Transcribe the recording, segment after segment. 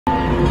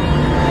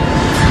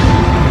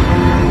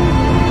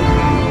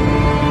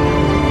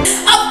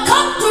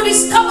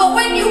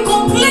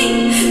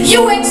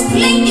You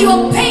explain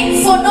your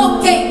pain for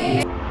no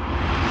gain.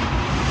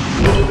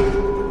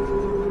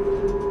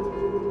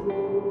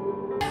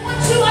 I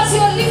want you, as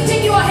you're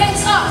lifting your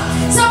hands up,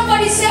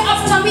 somebody say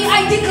after me,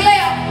 I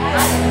declare,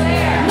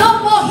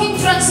 no more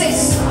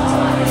hindrances,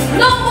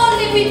 no more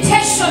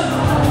limitation,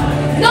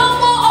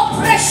 no more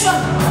oppression,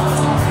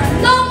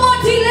 no more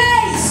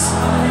delays,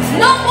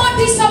 no more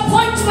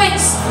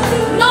disappointments,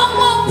 no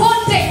more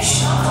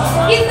bondage.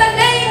 In the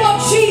name of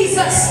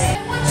Jesus.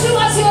 I want you,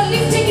 as you're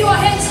lifting your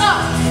hands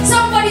up,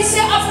 somebody say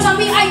after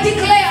me, I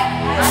declare,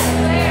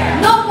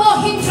 no more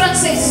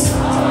hindrances,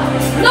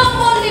 no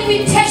more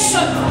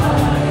limitation,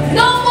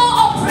 no more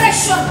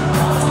oppression,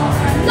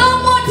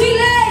 no more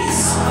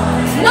delays,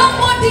 no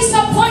more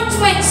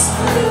disappointments,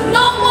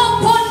 no more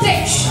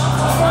bondage.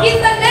 In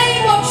the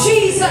name of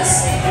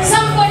Jesus.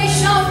 Somebody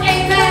shout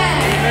amen.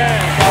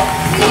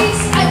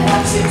 Please, I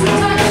want you to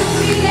turn to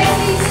 3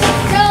 ladies.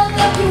 Tell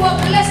them you are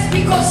blessed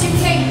because you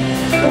came.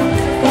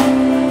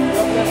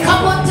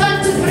 Come on,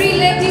 turn to 3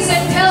 ladies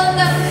and tell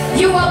them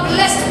you are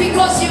blessed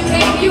because you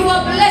came. You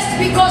are blessed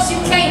because you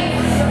came.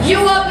 You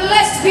are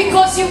blessed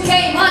because you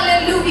came.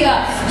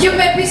 Hallelujah. You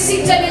may be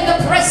seated in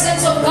the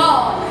presence of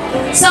God.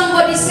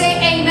 Somebody say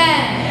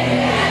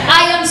amen.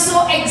 I am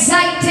so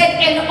excited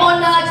and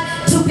honored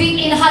to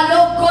be in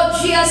Hello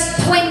Gorgeous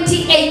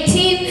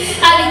 2018,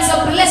 and it's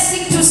a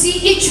blessing to see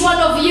each one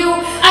of you.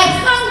 I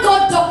thank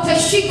God, Dr.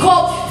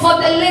 Shiko,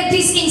 for the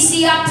ladies in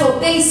Seattle.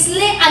 They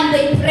slay and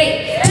they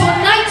pray.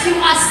 Tonight you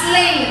are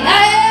slaying.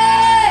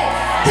 Hey!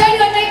 Tell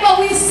your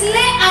neighbor, we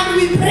slay and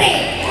we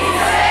pray.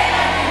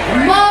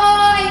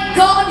 My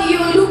God, you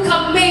look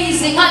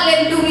amazing.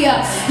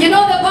 Hallelujah. You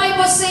know the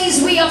Bible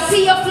says we are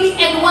fearfully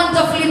and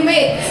wonderfully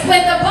made.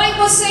 When the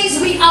Bible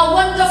says we are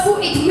wonderful,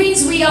 it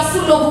means we are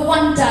full of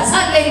wonders.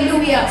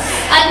 Hallelujah.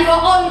 And you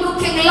are all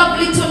looking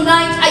lovely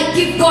tonight. I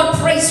give God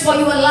praise for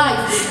your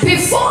life.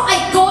 Before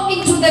I go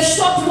into the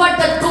short word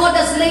that God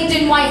has laid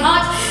in my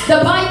heart,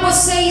 the Bible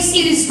says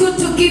it is good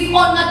to give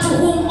honor to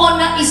whom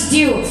honor is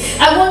due.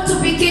 I want to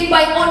begin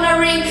by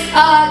honoring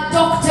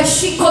Dr.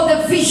 Shiko,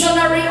 the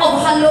visionary of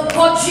Hello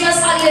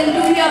Gorgeous.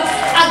 Hallelujah.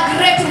 A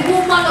great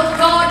woman of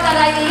God that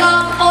I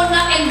love,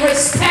 honor, and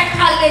respect.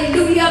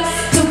 Hallelujah.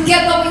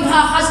 Together with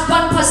her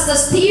husband, Pastor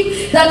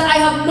Steve, that I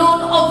have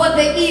known over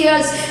the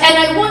years. And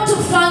I want to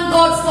thank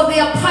God for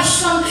their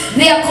passion,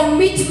 their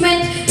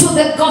commitment to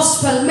the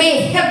gospel.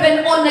 May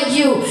heaven honor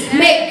you.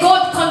 May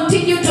God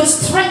continue to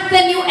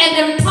strengthen you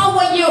and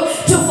empower you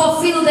to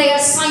fulfill their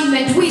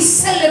assignment. We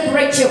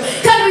celebrate you.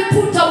 Can we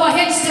put our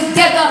hands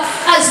together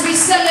as we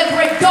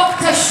celebrate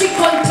Dr.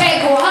 Shiko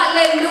Ntego?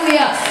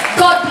 Hallelujah.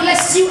 God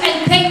bless you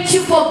and thank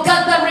you for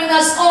gathering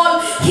us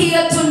all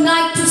here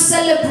tonight to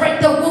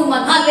celebrate the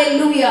woman.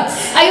 Hallelujah.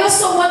 I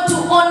also want to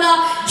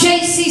honor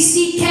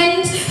JCC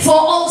Kent for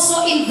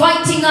also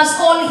inviting us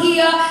all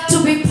here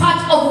to be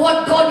part of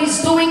what God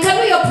is doing. Can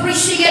we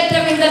appreciate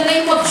them in the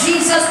name of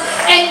Jesus?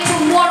 And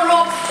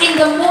tomorrow in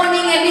the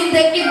morning and in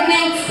the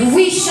evening,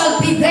 we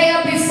shall be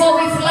there before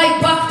we fly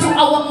back to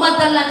our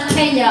motherland,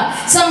 Kenya.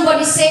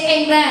 Somebody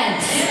say amen.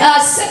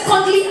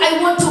 Secondly, I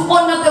want to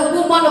honor the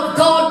woman of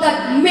God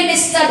that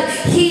ministered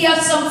here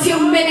some few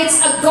minutes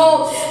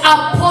ago,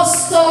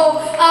 Apostle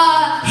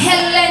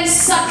Helen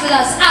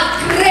Suttlers, a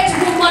great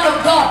woman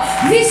of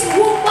God. This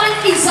woman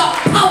is a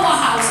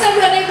powerhouse. Tell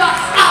your neighbor,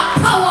 a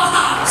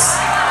powerhouse.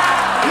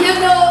 You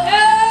know,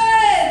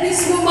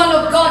 this woman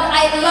of God,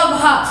 I love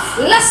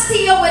her. Last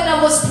year when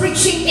I was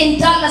preaching in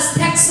Dallas,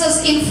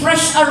 Texas in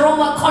Fresh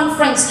Aroma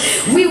Conference,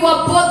 we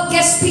were both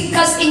guest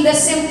speakers in the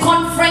same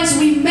conference.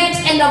 We met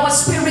and our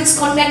spirits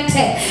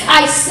connected.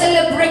 I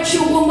celebrate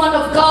you, woman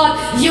of God.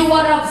 You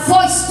are a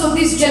voice to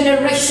this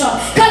generation.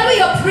 Can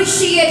we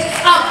appreciate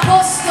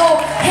Apostle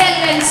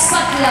Helen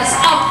Suttlers,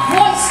 a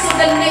voice to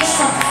the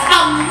nation,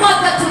 a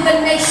mother to the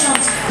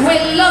nations.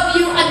 We love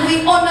you and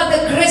we honor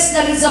the grace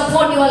that is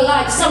upon your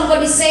life.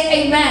 Somebody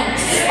say amen.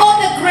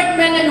 All the great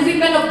men and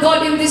women of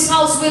God in this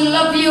house, we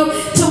love you.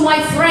 To my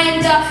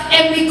friend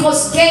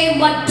Emikos Gay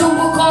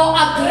Madumbuko,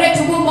 a great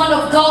woman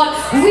of God,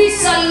 we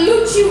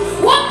salute you.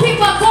 One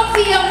people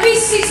coffee and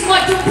Mrs.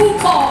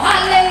 Madumbuko.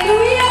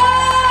 Hallelujah.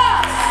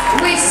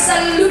 We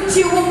salute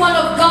you, woman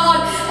of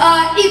God.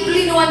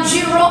 Evelyn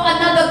Wanjiro,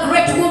 another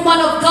great woman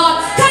of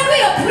God. Can we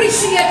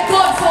appreciate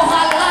God for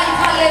her life?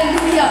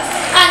 Hallelujah.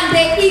 And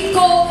the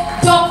eco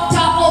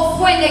Dr.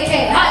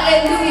 Ofweneke.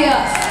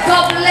 Hallelujah.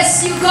 God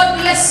bless you. God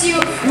bless you.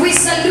 We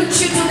salute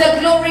you to the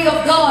glory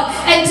of God.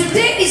 And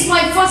today is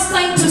my first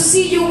time to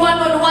see you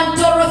one-on-one,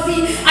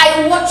 Dorothy.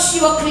 I watch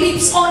your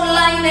clips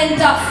online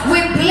and we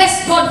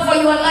bless God for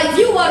your life.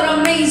 You are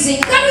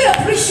amazing. Can we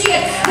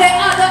appreciate the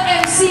other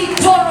MC,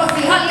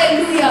 Dorothy?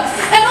 Hallelujah.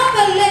 And all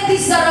the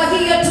ladies that are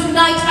here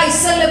tonight, I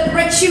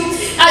celebrate you.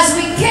 As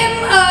we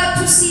came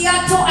to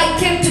Seattle, I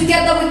came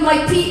together with my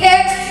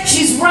PA.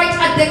 She's right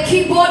at the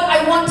keyboard.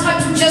 I want her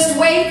to just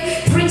wave.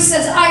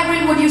 Princess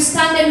Irene, would you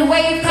stand and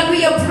wave? Can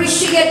we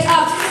appreciate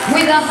her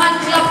with a hand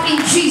clap in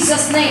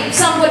Jesus' name?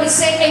 Somebody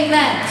say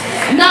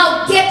amen.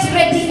 Now get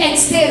ready and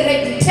stay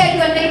ready. Tell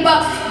your neighbor,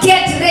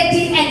 get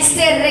ready and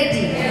stay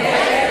ready.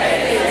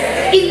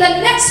 In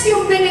the next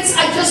few minutes,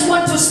 I just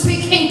want to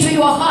speak into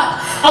your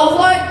heart a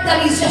word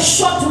that is a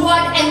short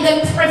word, and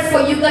then pray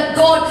for you that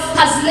God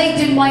has laid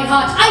in my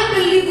heart. I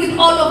believe with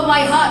all of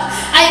my heart.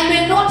 I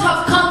may not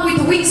have come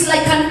with wings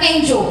like an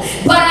angel,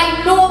 but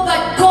I know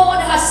that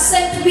God has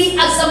sent me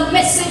as a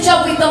messenger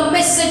with a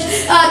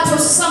message to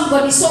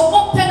somebody. So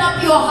open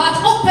up your heart,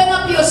 open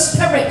up your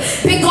spirit,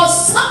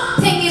 because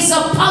something is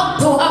about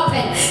to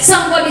happen.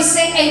 Somebody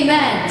say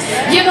amen.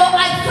 You know,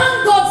 I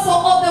thank God for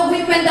all the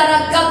women that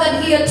are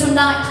gathered here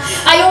tonight.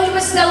 I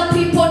always tell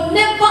people,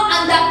 never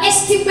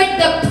underestimate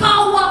the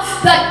power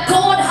that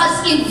God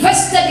has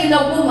invested in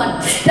a woman.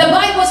 The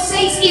Bible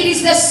says it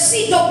is the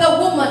seed of the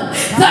woman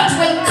that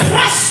will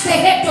crush the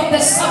head of the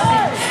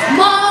serpent.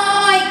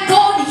 My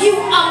God, you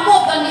are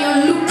more than your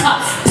look.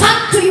 Turn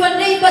to your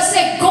neighbor,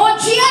 say,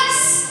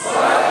 gorgeous,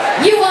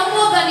 you are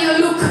more than your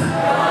look.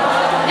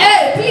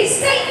 Hey,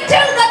 please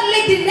tell that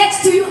lady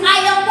next to you,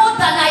 I am more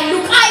than I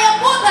look. I am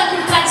more than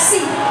you can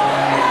see.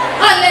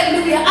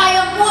 Hallelujah. I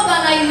am more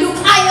than I look.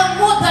 I am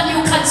more than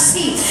you can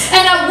see.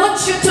 And I want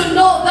you to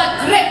know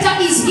that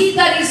greater is He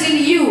that is in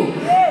you.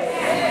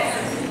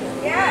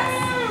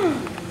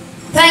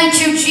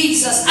 Thank you,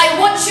 Jesus. I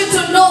want you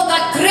to know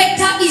that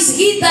greater is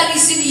He that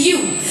is in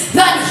you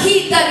than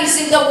he that is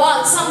in the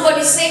world.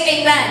 Somebody say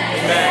amen.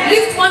 Amen.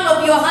 Lift one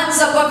of your hands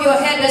above your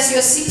head as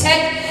you're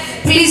seated.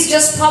 Please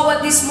just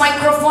power this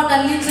microphone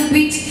a little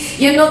bit.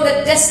 You know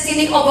the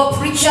destiny of a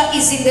preacher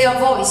is in their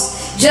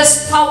voice.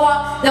 Just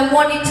power the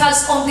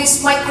monitors on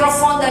this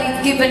microphone that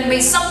you've given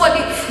me.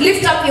 Somebody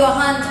lift up your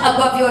hand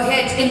above your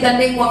head in the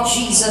name of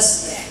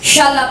Jesus.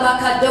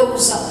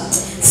 Shalabakadoza.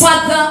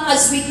 Father,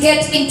 as we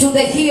get into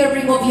the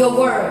hearing of your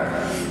word,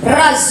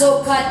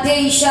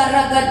 Razokadesha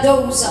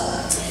Ragadoza,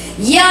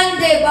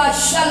 Yandeba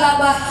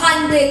Shalaba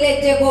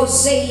Handelete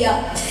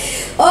Boseya.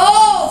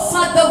 Oh,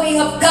 Father, we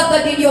have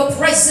gathered in your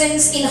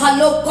presence in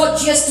Hello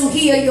Gorgeous to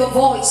hear your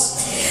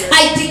voice.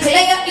 I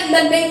declare in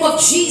the name of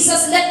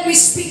Jesus, let me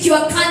speak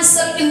your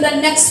counsel in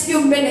the next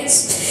few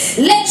minutes.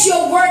 Let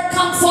your word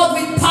come forth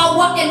with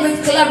power and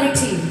with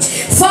clarity.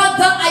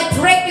 Father, I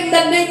pray in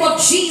the name of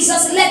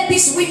Jesus, let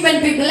these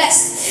women be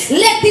blessed.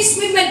 Let these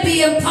women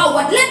be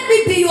empowered. Let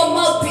me be your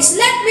mouthpiece.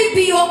 Let me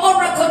be your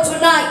oracle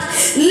tonight.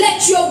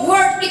 Let your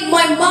word in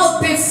my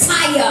mouth be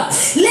fire.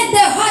 Let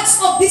the hearts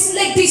of these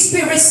ladies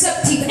be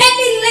receptive.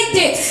 Any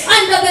lady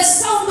under the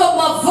sound of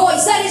my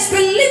voice that is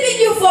believing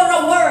you for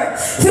a word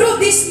through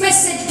this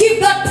message, give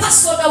that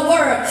person a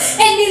word.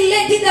 Any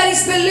lady that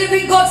is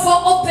believing God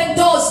for open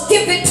doors,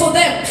 give it to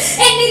them.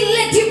 Any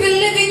lady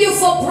believing you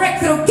for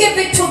breakthrough, give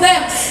it to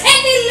them.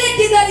 Any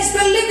lady that is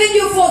believing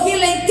you for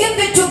healing, give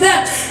it to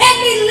them.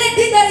 Any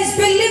lady that is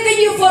believing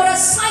you for a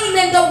sign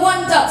and a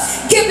wonder,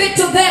 give it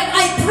to them.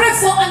 I pray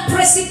for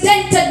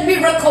unprecedented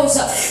miracles.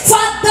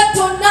 Father,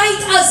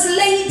 tonight as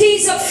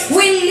ladies,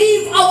 we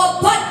leave our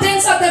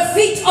burdens at the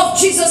feet of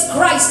Jesus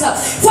Christ.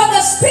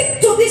 Father,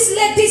 speak to these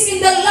ladies in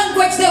the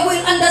language they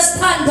will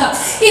understand.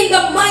 In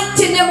the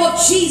mighty name of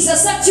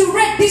Jesus, that you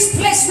read this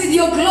place with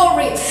your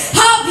glory.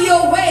 Have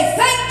your way.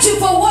 Thank you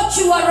for what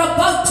you are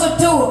about to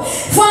do.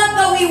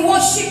 Father, we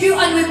worship you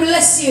and we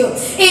bless you.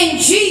 In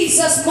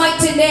Jesus'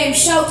 mighty name,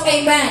 shout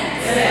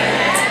amen.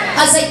 Amen.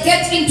 As I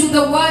get into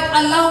the word,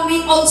 allow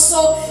me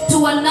also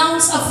to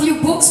announce a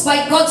few books.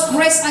 By God's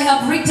grace, I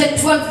have written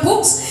 12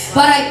 books,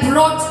 but I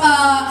brought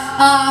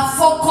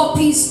 4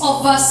 copies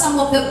of some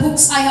of the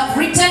books I have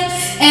written,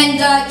 and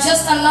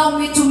just allow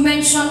me to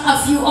mention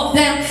a few of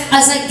them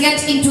as I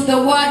get into the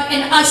word.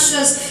 And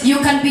ushers, you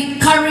can be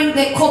carrying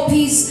the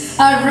copies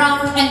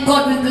around and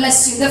God will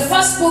bless you. The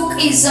first book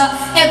is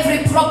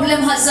Every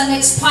Problem Has an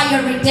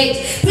Expiry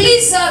Date.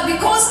 Please,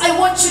 because I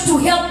want you to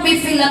help me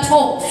feel at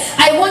home,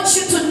 I want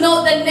you to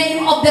know the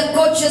name of the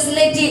gorgeous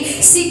lady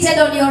seated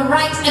on your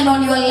right and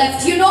on your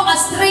left. You know, a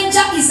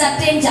stranger is a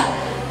danger,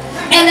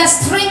 and a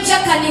stranger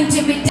can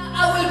intimidate.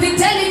 I will be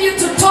telling you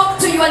to talk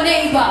to your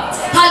neighbor.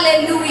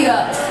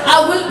 Hallelujah.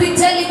 I will be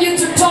telling you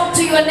to talk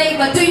to your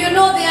neighbor. Do you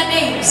know their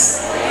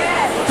names?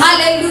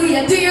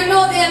 Hallelujah. Do you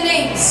know their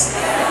names?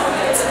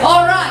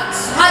 All right.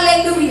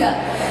 Hallelujah.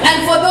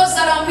 And for those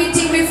that are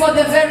meeting me for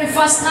the very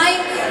first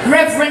time,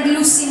 Reverend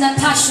Lucy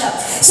Natasha.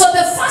 So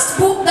the first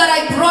book that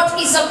I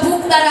brought is a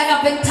book that I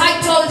have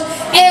entitled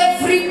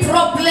Every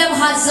Problem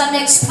Has an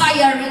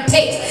Expiry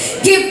Date.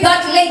 Give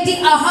that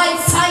lady a high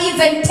five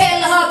and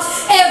tell her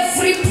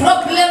every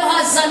problem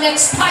has an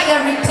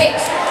expiry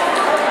date.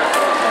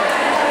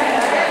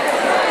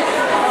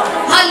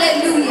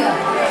 Hallelujah.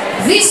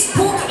 This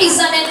book is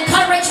an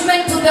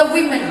encouragement to the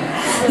women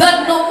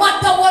that no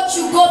matter what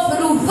you go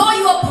through, though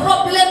your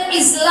problem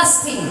is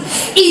lasting,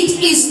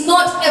 it is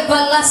not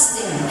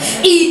everlasting.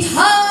 It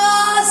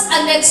has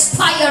an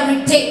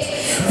expiry date.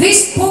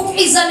 This book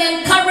is an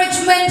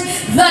encouragement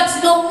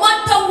that no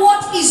matter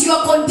what is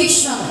your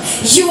condition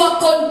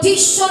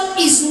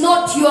is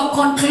not your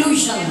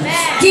conclusion.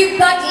 Amen. Give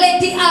that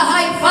lady a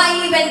high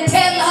five and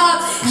tell her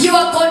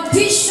your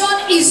condition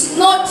is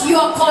not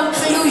your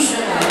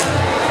conclusion.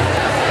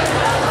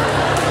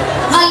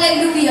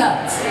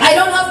 Hallelujah. I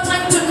don't have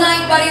time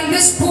tonight, but in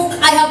this book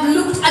I I have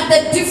looked at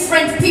the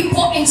different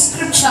people in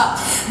scripture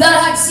that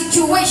had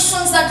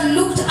situations that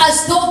looked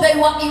as though they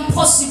were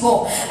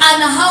impossible, and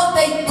how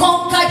they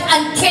conquered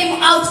and came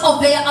out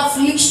of their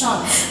affliction.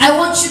 I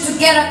want you to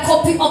get a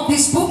copy of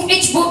this book.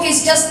 Each book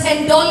is just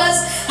 $10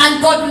 and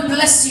God will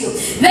bless you.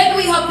 Then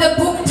we have the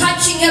book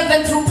Touching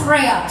Heaven Through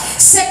Prayer,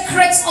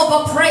 Secrets of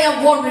a Prayer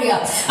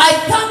Warrior. I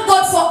thank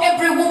God for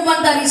every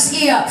woman that is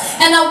here,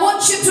 and I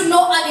want you to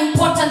know an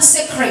important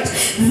secret,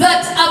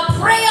 that a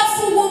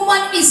prayerful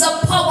woman is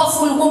a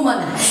powerful woman,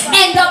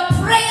 and a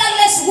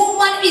prayerless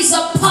woman is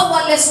a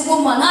powerless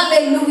woman.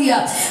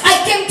 Hallelujah.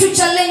 I came to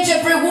challenge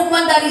every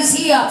woman that is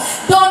here.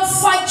 Don't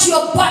fight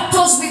your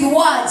battles with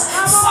words.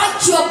 Fight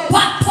your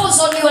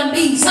battles on your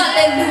knees.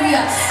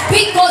 Hallelujah.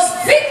 Because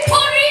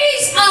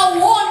victories are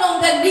won on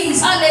the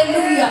knees.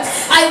 Hallelujah.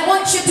 I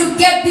want you to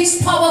get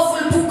this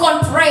powerful book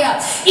on prayer.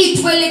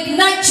 It will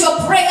ignite your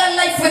prayer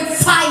life with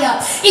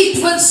fire.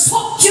 It will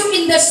soak you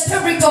in the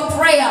spirit of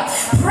prayer.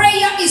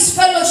 Prayer is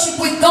fellowship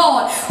with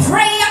God.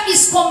 Prayer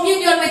is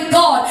communion with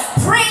God.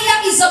 Prayer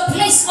is a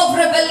place of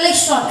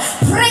revelation.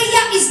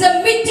 Prayer is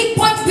the meeting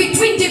point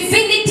between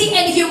divinity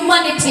and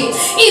humanity.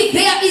 If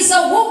there is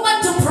a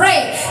woman to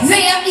pray,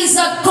 there is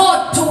a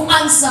God to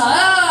answer.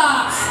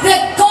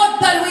 The God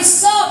that we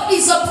serve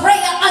is a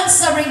prayer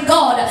answering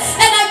God.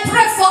 And I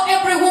pray for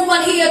every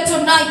woman here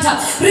tonight,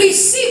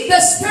 receive the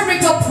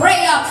spirit of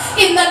prayer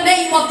in the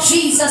name of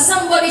Jesus.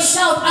 Somebody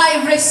shout,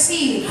 I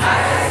receive.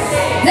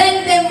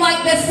 Then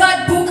the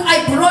third book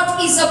I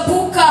brought is a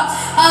book,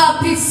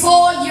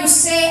 Before You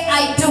Say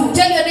I Do.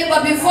 Tell your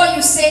neighbor, before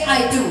you say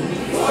I do.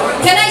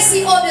 Can I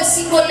see all the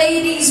single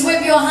ladies?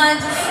 Wave your hand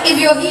if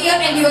you're here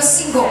and you're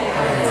single.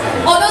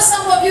 Although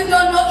some of you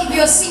don't know if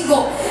you're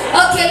single.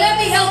 Okay, let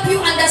me help you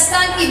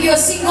understand if you're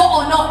single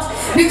or not.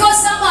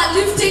 Because some are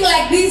lifting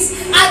like this,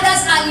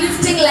 others are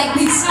lifting like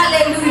this.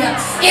 Hallelujah.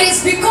 It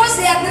is because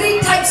there are three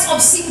types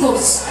of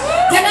singles.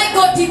 Can I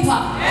go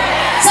deeper?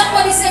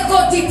 Somebody say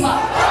go deeper.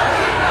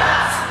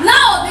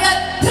 Now there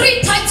are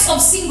three types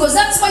of singles.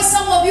 That's why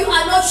some of you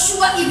are not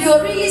sure if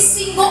you're really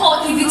single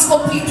or if it's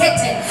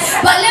complicated.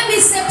 But let me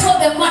settle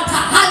the matter.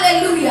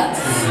 Hallelujah.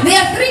 There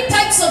are three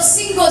types of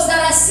singles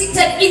that are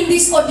seated in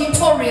this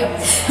auditorium.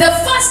 The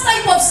first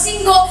type of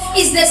single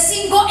is the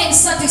single and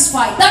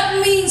satisfied.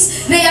 That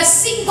means they are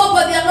single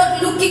but they are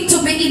not looking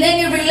to be in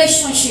any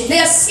relationship. They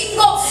are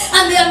single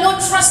and they are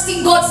not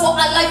trusting God for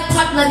a life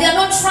partner. They are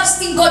not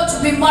trusting God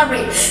to be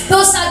married.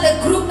 Those are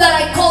the group that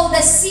I call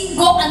the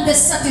single and the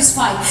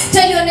satisfied.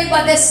 Tell your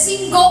neighbor, the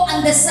single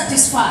and the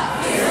satisfied.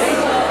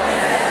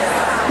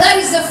 That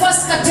is the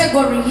first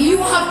category. You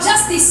have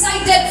just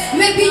decided,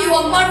 maybe you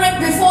were married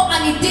before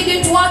and it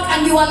didn't work,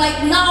 and you are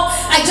like, now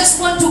I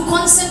just want to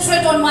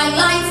concentrate on my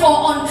life or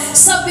on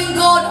serving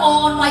God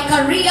or on my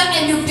career,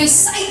 and you've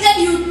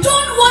decided you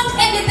don't want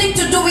anything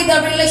to do with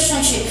the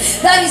relationship.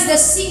 That is the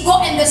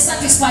single and the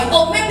satisfied.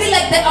 Or maybe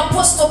like the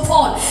Apostle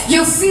Paul,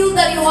 you feel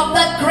that you have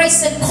that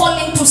grace and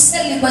calling to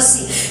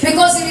celibacy,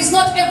 because it is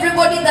not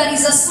everybody that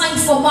is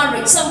assigned for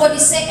marriage. Somebody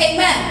say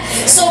amen.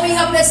 So we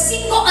have the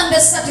single and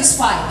the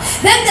satisfied.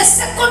 Then the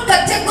second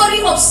category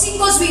of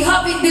singles we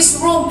have in this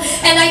room,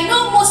 and I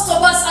know most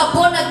of us are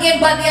born again,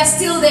 but they are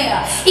still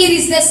there. It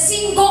is the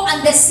single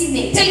and the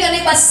sinning. Tell your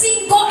neighbor,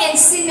 single and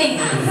sinning.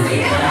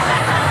 Hey,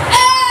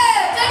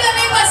 tell your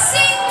neighbor,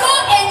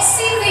 single and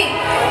sinning.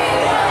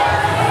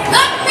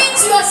 That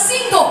means you are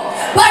single,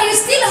 but you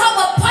still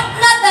have a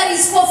partner that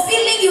is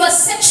fulfilling your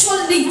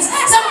sexual needs.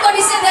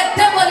 Somebody say the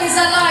devil is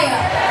a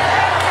liar.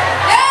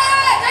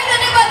 Hey, tell your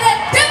neighbor, the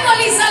devil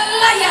is a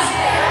liar.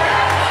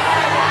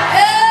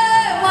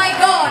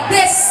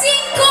 The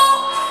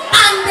single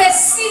and the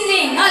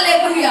sinning.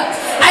 Hallelujah.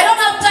 I don't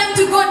have time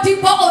to go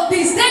deeper on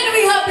this. Then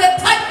we have the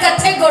third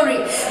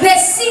category, the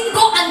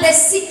single and the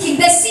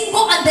seeking, the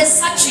single and the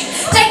searching.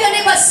 Tell your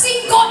neighbor,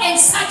 single and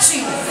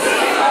searching.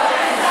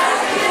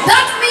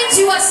 That means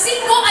you are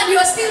single and you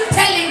are still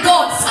telling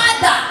God,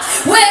 Father,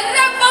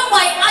 wherever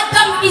my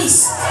Adam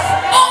is,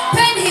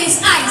 open his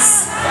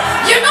eyes.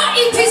 You know,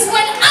 it is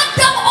when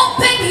Adam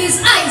opened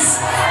his eyes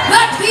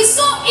that he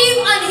saw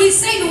Eve and he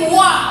said,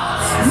 wow,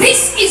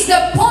 this is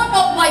the bone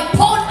of my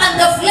bone and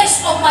the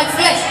flesh of my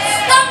flesh.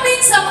 That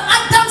means some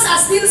Adams are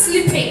still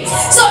sleeping.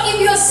 So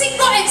if you're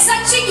single and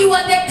searching, you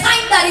are the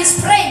kind that is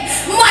praying,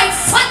 my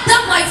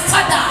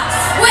Father,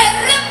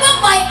 wherever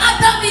my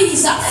Adam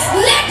is,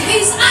 let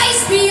his eyes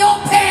be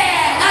open.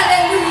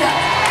 Hallelujah.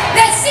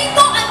 The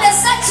single and the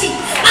searching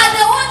are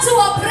the ones who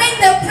are praying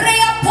the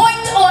prayer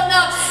point on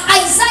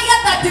Isaiah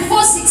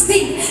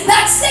 34:16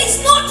 that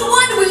says, not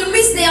one will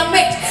miss their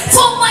mate,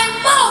 for my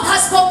mouth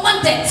has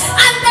commanded,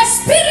 and the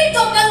Spirit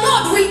of the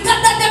Lord will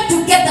gather them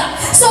together.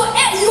 So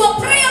your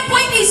prayer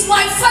point is,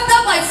 my Father,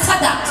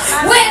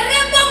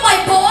 wherever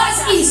my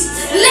Boaz is,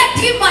 let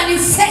him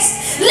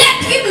manifest, let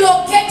him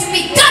locate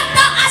me,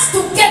 gather us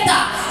together.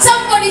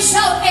 Somebody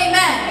shout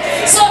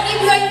amen. So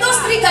if you are in those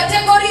three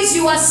categories,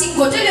 you are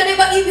single. Tell your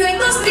neighbor, if you are in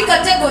those three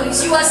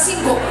categories, you are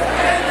single.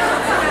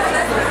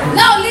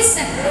 Now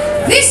listen,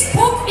 this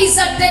book is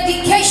a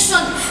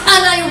dedication,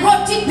 and I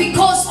wrote it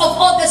because of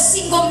all the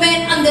single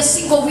men and the the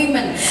single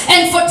women.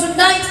 And for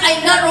tonight,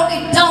 I narrow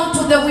it down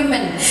to the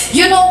women.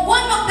 You know,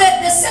 one of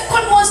the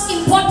second most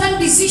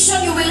important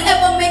decision you will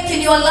ever make in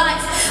your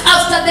life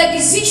after the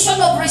decision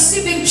of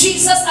receiving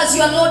Jesus as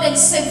your Lord and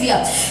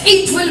Savior,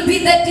 it will be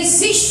the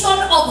decision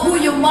of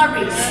who you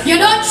marry. You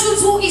don't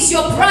choose who is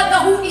your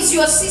brother, who is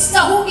your sister,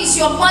 who is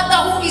your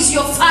mother, who is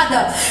your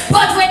father.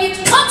 But when it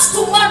comes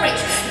to marriage,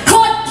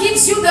 God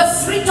gives you the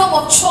freedom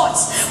of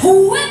choice.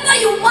 Whoever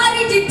you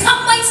marry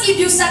determines if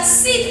you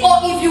succeed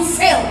or if you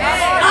fail.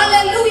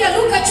 Hallelujah.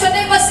 Look at your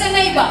neighbor, say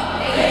neighbor.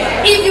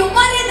 If you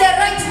marry the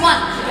right man,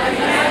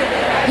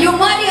 you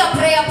marry a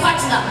prayer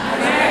partner.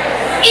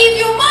 If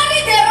you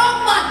marry the wrong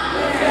man,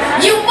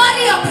 you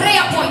marry a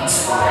prayer point.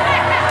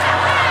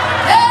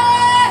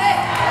 Hey,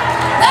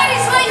 that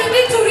is why you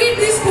need to read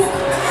this book.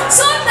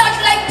 So that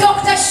like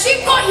Dr.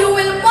 Shiko, you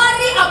will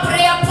marry a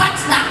prayer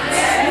partner,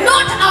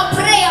 not a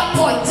prayer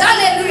point.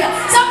 Hallelujah.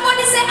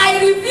 Somebody say,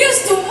 I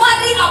refuse to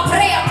marry a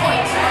prayer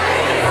point.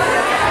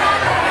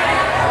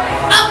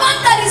 A man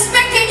that is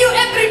making you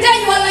every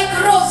day, you are like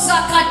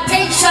Rosa,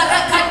 Kateisha,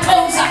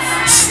 Rakatosa.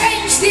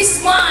 Change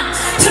this man,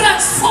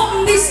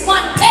 transform this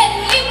man,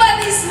 deliver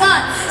this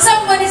man.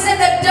 Somebody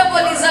said the devil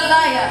is a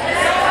liar.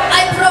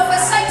 I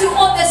prophesy to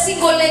all the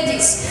single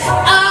ladies,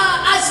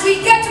 as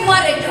we get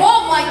married,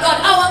 oh my God,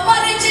 our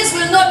marriages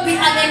will not be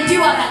an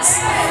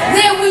endurance.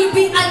 They will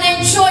be an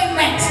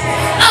enjoyment.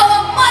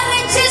 Our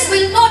marriages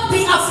will not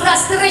be a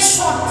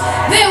frustration.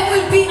 They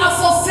will be a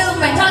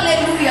fulfillment.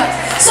 Hallelujah.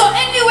 So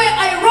anyway,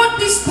 I wrote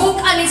this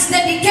book and it's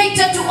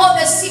dedicated to all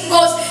the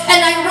singles, and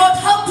I wrote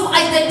how to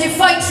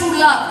identify true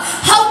love,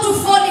 how to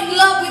fall in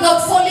love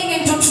without falling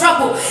into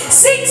trouble.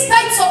 6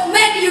 types of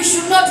men you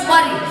should not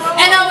marry,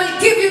 and I will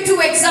give you 2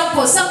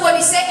 examples.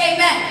 Somebody say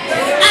amen.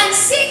 And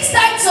 6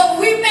 types of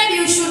women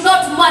you should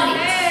not marry.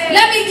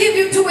 Let me give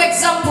you 2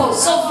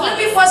 examples. So let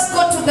me first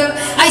go to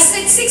I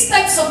said 6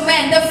 types of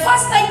men. The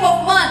first type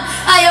of man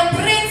I am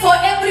praying for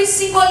every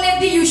single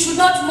lady you should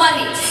not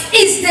marry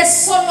is the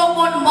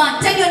Solomon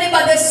man. Tell your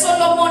neighbor, the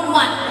Solomon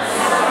man.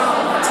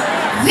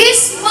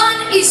 This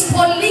man is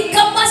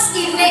polygamous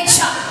in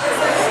nature.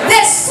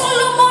 The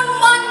Solomon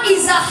man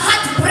is a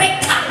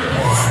heartbreaker.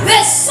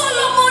 The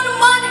Solomon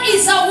man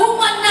is a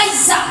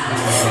womanizer.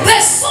 The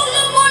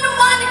Solomon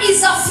man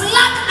is a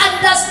flirt and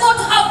does not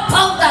have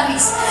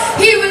boundaries.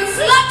 He will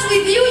flirt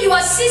with you,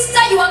 your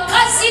sister, your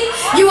cousin,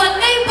 your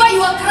neighbor,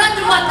 your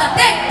grandmother.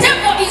 The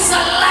devil is a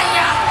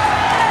liar.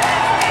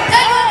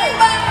 Tell your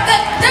neighbor, the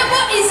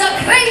devil is a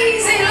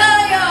crazy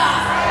liar.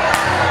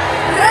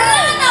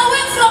 Run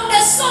away from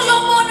the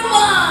Solomon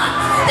man.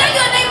 Tell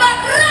your neighbor,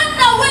 run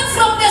away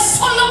from the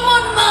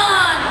Solomon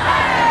man.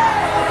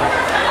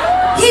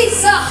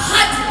 He's a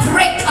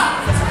heartbreaker,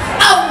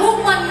 a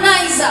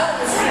womanizer.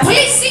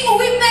 Pleasing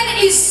women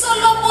is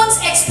Solomon's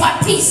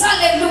expertise.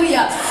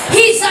 Hallelujah.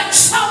 He's a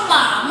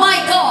charmer,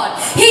 my God.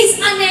 He's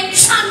an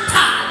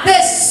enchanter.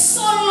 The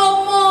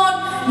Solomon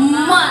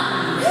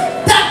man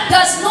that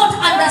does not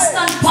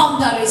understand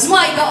boundaries,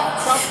 my God.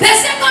 The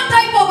second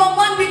type of a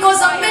man, because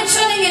I'm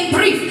mentioning in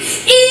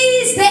brief,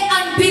 is the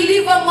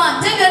unbeliever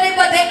man. Tell your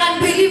neighbor, the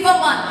unbeliever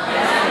man.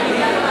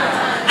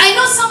 I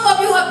know some of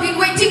you have been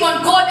waiting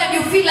on God and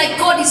you feel like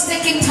God is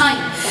taking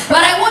time.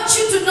 But I want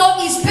you to know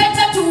it's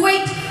better to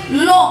wait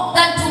long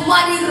than to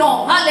marry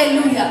wrong.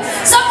 Hallelujah.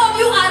 Some of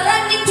you are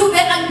running to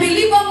the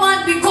unbeliever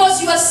man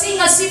because you are seeing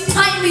as if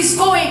time is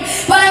going.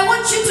 But I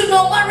want you to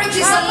know marriage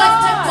is a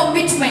lifetime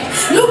commitment.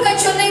 Look at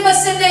your neighbor,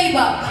 say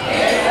neighbor.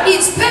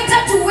 It's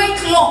better to wait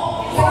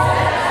long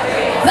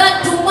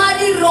than to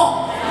marry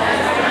wrong.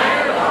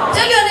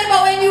 Tell your neighbor,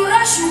 when you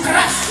rush, you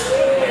crash.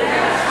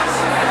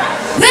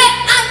 The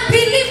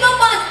unbeliever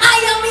man, I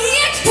am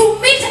yet to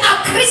meet a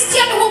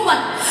Christian woman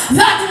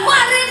that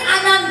married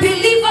an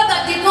unbeliever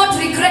that did not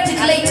regret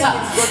it later.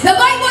 The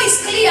Bible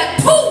is clear.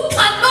 2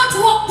 cannot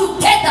walk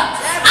together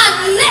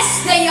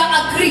unless they are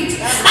agreed.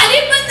 And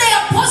even the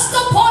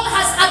Apostle Paul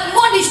has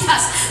admonished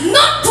us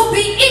not to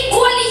be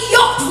equally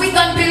yoked with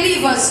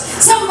unbelievers.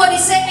 Somebody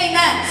say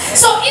amen.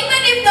 So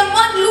even if the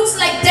man looks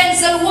like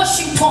Denzel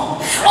Washington,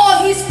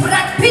 or he's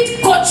Brad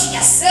Pitt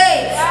gorgeous,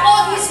 or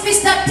he's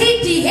Mr.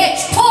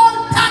 TDH,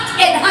 tall,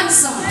 dark and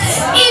handsome,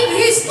 if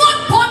he's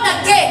not born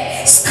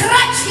again,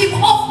 scratch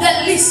him off the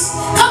list.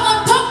 Come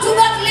on, talk to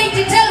that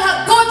lady, tell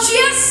her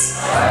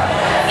gorgeous.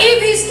 If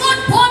he's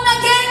not born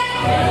again,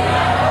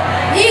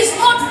 he's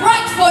not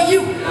right for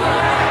you.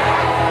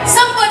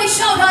 Somebody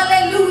shout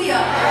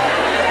hallelujah.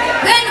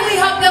 Then we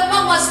have the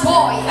mama's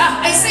boy.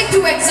 I say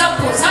 2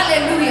 examples.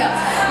 Hallelujah.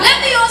 Let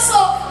me also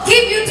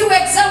give you 2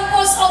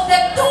 examples of the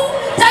 2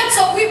 types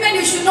of women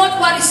you should not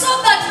marry, so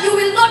that you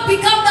will not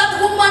become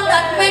that woman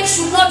that men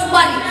should not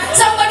marry.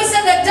 Somebody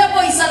said the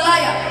devil is a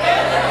liar.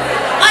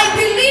 I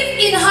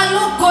believe in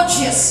Hello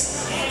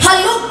Gorgeous.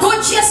 Hello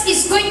Gorgeous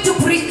is going to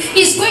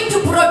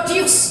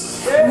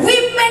produce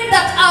women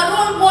that are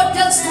role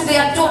models to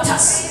their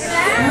daughters.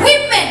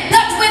 Women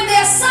that when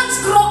their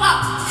sons grow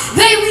up,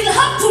 they will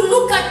have to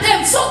look at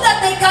them so that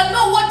they can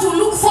know what to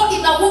look for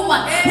in a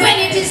woman when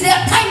it is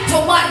their time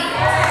to marry.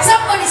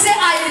 Somebody say,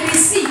 I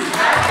receive.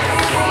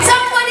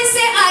 Somebody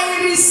say,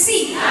 I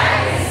receive.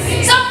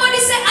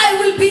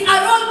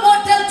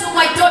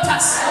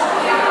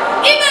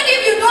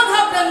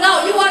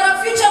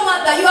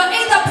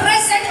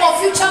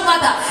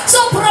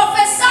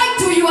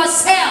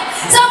 yourself.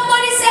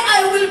 Somebody say,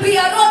 I will be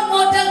a role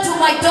model to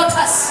my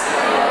daughters.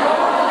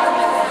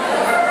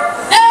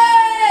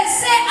 Hey,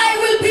 say, I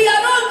will be a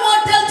role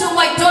model to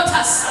my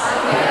daughters.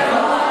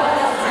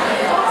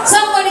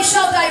 Somebody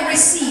shout, I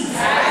receive.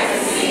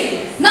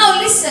 Now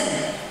listen,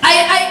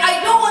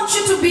 I don't want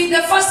you to be,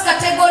 the first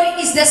category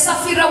is the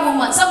Sapphira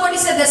woman. Somebody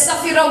said the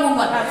Sapphira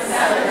woman.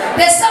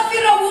 The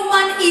Sapphira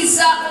woman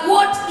is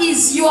what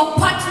is your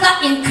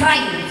partner in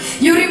crime.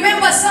 You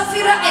remember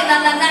Sapphira and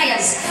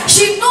Ananias.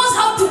 She knows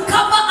how to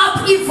cover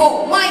up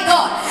evil. My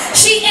God.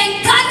 She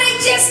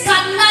encourages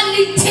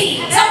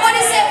carnality.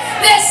 Somebody say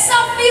the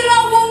Sapphira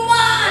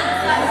woman.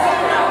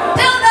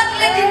 Tell that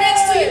lady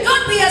next to you,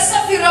 don't be a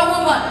Sapphira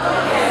woman.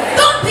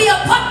 Don't be a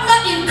partner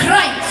in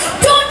crime.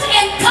 Don't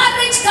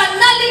encourage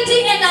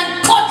carnality and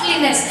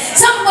ungodliness.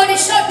 Somebody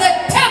shout, the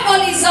devil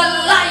is a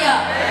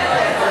liar.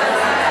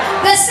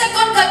 The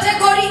second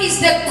category is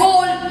the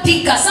gold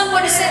digger.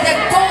 Somebody say the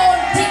gold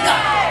digger.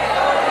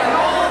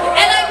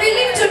 And I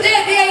believe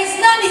today there is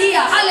none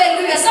here.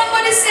 Hallelujah.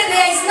 Somebody say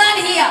there is none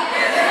here.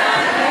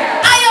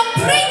 I am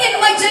praying in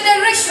my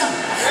generation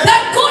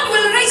that God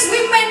will raise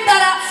women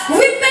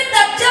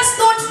that just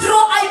don't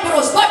draw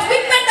eyebrows, but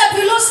women that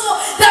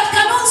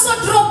can also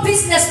draw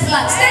business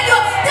plans.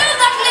 Tell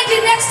that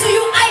lady next to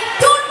you, I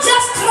don't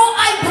just draw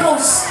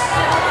eyebrows.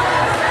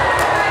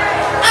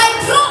 I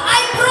draw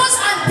eyebrows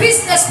and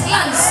business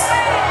plans.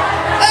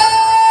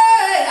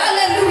 Hey,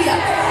 hallelujah.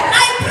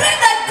 I pray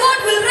that God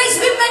will raise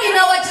women in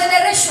our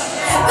generation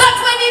that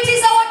when it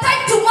is our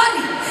time to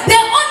marry, the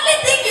only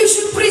thing you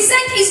should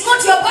present is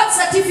not your birth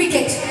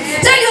certificate.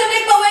 Tell your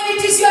neighbor, when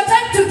it is your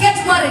time to get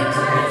married,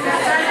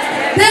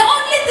 the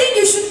only thing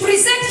you should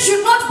present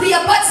should not be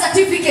a birth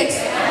certificate.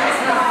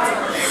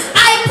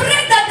 I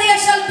pray that there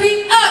shall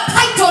be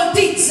title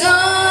deeds,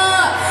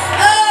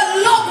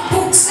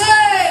 logbooks,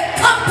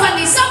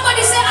 companies.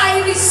 Somebody say,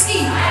 I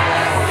receive.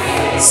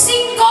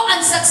 Single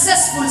and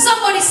successful.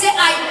 Somebody say,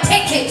 I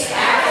take it.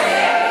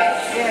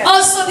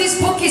 Also, this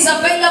book is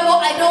available.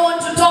 I don't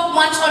want to talk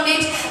much on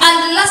it.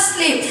 And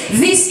lastly,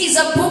 this is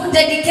a book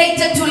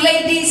dedicated to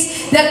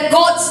ladies, the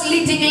God's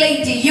leading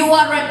lady. You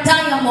are a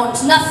diamond.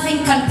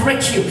 Nothing can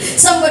break you.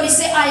 Somebody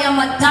say, I am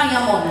a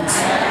diamond.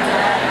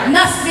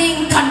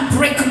 Nothing can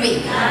break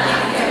me.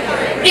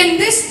 In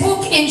this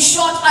book, in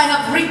short, I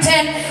have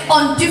written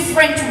on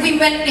different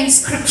women in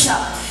scripture.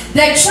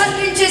 The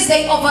challenges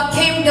they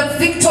overcame, the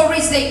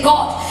victories they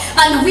got,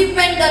 and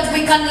women that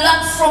we can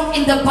learn from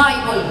in the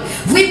Bible.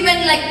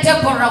 Women like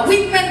Deborah,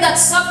 women that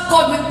served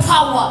God with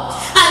power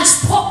and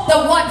spoke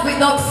the word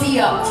without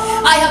fear.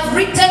 I have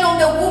written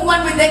on the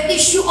woman with the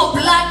issue of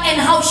blood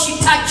and how she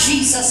touched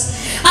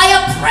Jesus. I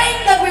am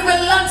praying that we will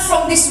learn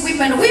from these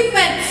women.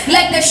 Women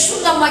like the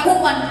Shunammite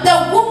woman,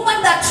 the woman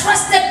that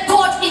trusted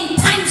God in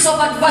times of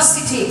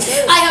adversity.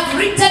 I have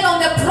written on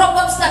the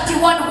Proverbs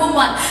 31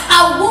 woman,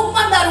 a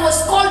woman that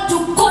was called to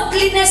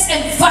godliness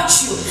and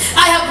virtue.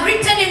 I have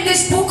written in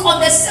this book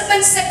on the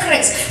 7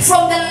 secrets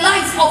from the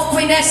life of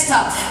Queen Esther,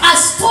 a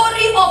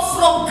story of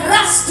from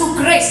grass to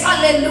grace.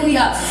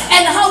 Hallelujah.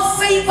 And how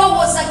favor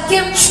was a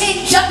game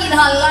changer in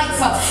her life.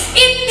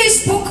 In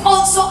this book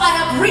also I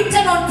have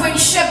written on Queen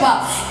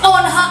Sheba,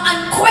 on her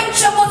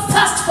unquenchable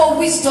thirst for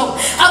wisdom.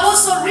 I've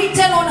also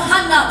written on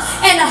Hannah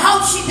and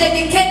how she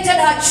dedicated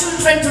her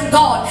children to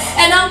God.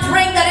 And I'm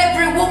praying that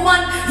every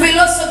woman will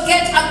also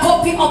get a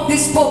copy of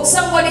this book.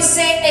 Somebody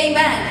say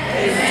amen.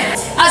 Amen.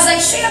 As I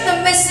share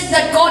the message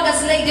that God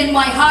has laid in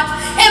my heart,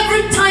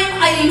 every time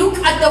I look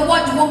at the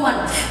word woman,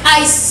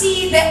 I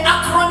see the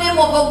acronym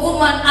of a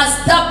woman as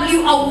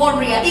W, a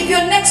warrior. If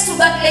you're next to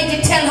that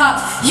lady, tell her,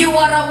 you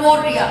are a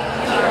warrior.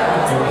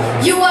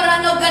 You are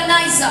an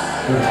organizer.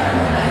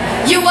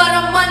 You are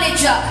a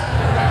manager.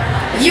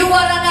 You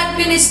are an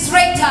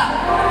administrator.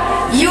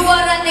 You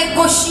are a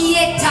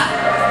negotiator.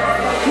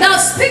 Now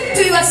speak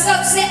to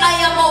yourself. Say, I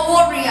am a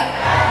warrior.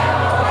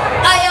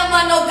 I am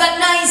an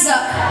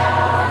organizer.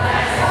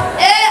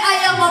 I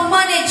am a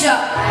manager.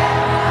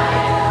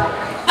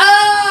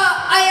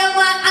 I am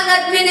an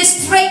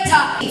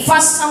administrator.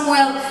 1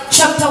 Samuel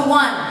chapter 1.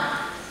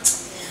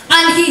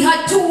 And he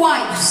had 2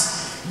 wives.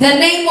 The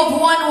name of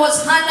one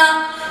was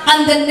Hannah,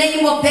 and the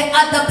name of the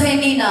other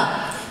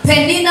Peninnah.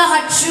 Peninnah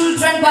had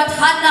children, but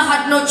Hannah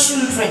had no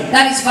children.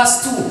 That is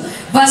verse 2.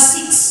 Verse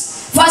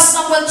 6. 1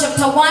 Samuel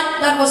chapter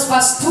 1, that was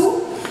verse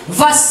 2.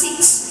 Verse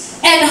 6.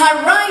 And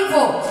her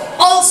rival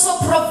also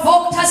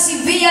provoked her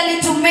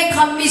severely to make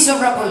her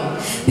miserable,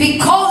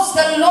 because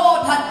the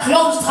Lord had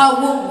closed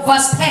her womb.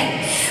 Verse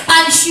 10.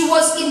 And she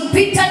was in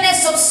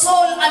bitterness of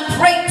soul and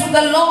prayed to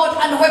the Lord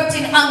and wept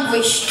in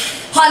anguish.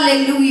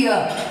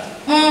 Hallelujah.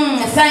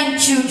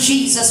 Thank you,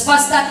 Jesus.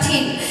 Verse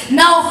 13.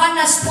 Now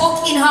Hannah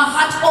spoke in her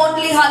heart,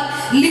 only her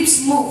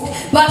lips moved,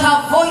 but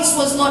her voice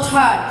was not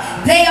heard.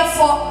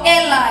 Therefore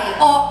Eli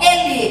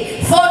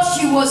thought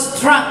she was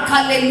drunk.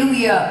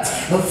 Hallelujah.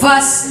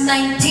 Verse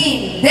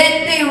 19.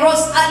 Then they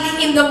rose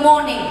early in the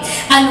morning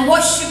and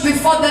worshipped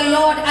before the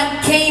Lord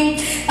and came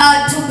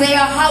to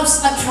their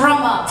house at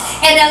Ramah.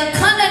 And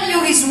Elkanah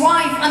knew his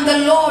wife, and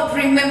the Lord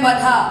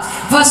remembered her.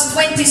 Verse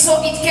 20.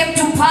 So it came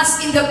to pass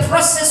in the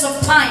process of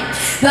time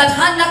that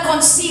Hannah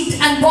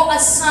conceived and bore a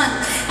son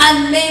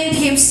and named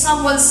him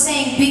Samuel,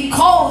 saying,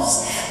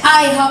 because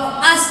I have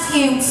asked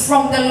him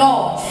from the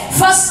Lord.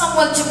 1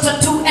 Samuel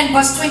chapter 2 and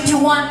verse 21,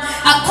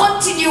 a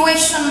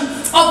continuation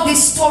of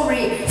this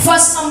story. 1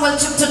 Samuel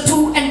chapter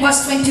 2 and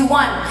verse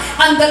 21.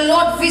 And the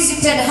Lord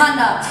visited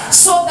Hannah,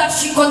 so that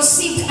she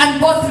conceived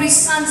and bore 3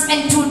 sons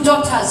and 2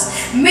 daughters.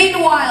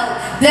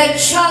 Meanwhile, their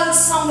child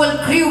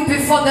Samuel grew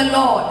before the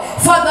Lord.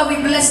 Father,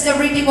 we bless the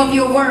reading of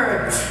your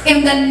word.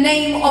 In the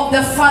name of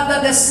the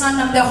Father, the Son,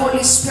 and the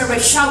Holy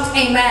Spirit. Shout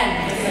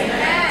amen.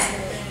 Amen.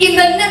 In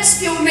the next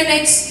few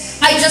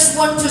minutes, I just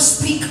want to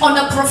speak on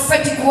a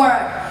prophetic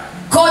word.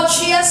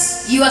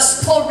 Gorgeous, your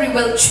story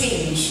will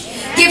change.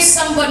 Give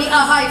somebody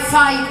a high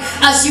five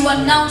as you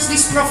announce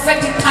this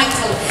prophetic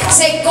title.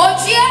 Say,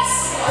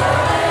 gorgeous,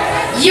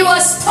 your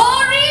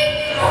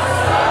story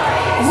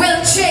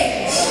will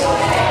change.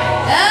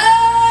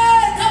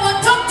 Come on,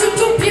 talk to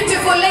 2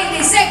 beautiful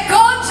ladies. Say,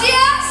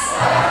 gorgeous,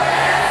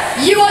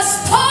 your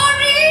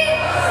story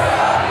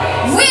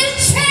will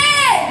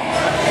change.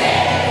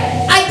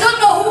 I don't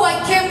know who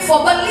I came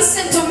for, but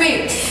listen to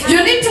me.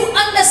 You need to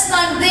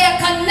understand there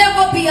can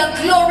never be a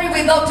glory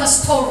without a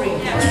story.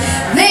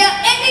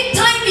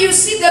 Anytime you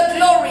see the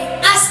glory,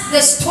 ask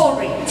the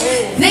story.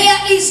 There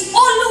is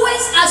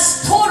always a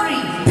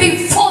story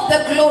before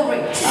the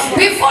glory.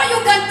 Before you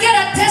can get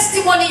a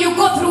testimony, you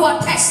go through a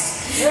test.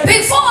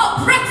 Before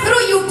a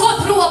breakthrough, you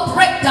go through a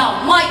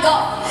breakdown. My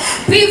God.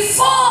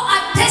 Before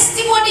a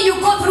testimony, you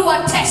go through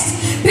a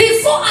test.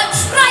 Before a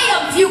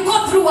triumph, you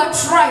go through a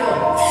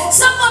trial.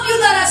 Some of you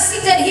that are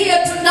seated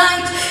here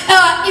tonight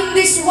in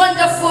this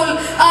wonderful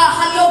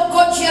Hello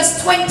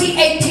Gorgeous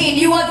 2018,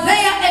 you are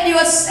there and you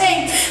are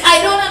saying, I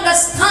don't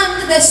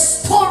understand the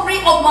story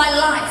of my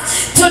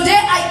life. Today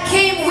I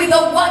came with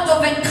a word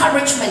of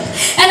encouragement,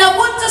 and I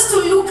want us to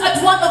look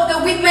at one of the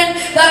women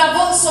that I've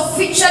also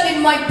featured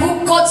in my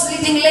book, God's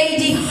Leading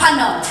Lady,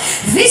 Hannah.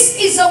 This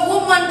is a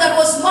woman that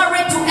was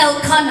married to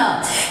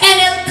Elkanah, and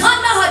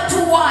Elkanah had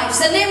 2 wives.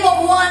 The name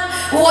of one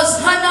was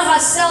Hannah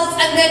herself,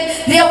 and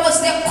then there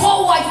was their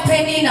co-wife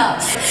Peninnah.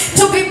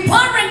 To be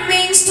barren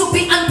means to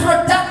be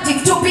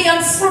unproductive, to be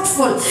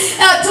unfruitful.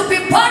 To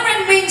be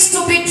barren means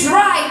to be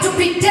dry, to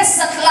be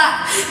desert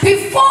land.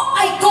 Before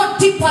I go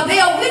deeper,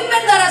 there are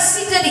women that are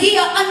seated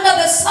here under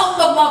the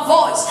sound of my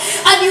voice,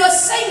 and you are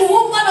saying,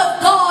 woman of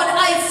God,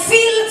 I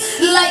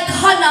feel like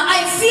Hannah.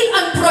 I feel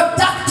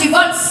unproductive,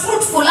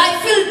 unfruitful. I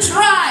feel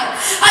dry.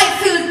 I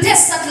feel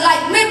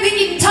desert-like. Maybe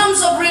in terms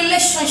of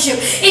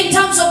relationship, in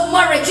terms of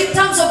marriage, in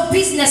terms of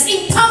business,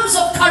 in terms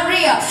of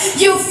career,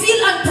 you feel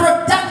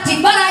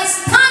unproductive. But I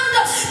stand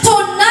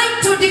tonight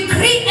to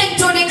decree and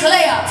to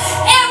declare,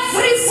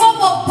 every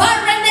form of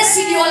barrenness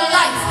in your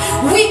life,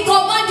 we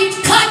command it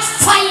catch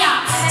fire.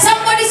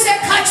 Somebody say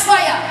catch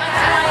fire.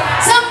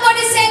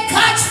 Somebody say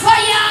catch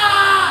fire.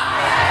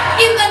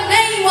 In the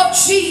name of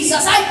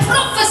Jesus, I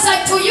prophesy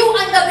to you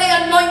under the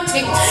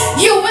anointing,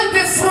 you will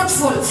be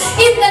fruitful.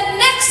 In the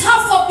next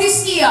half of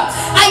this year,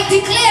 I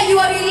declare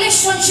your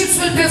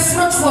relationships will be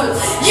fruitful.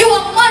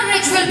 Your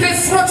marriage will be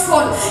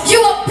fruitful.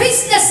 Your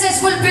businesses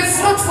will be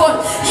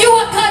fruitful.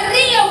 Your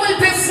career will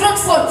be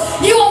fruitful.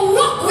 Your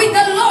walk with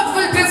the Lord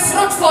will be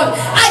fruitful.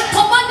 I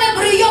command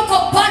every yoke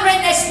of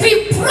barrenness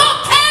be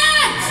broken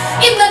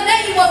in the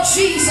name of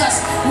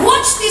Jesus.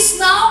 Watch this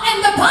now,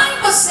 and the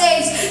Bible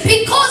says,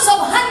 because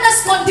of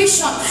Hannah's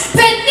condition,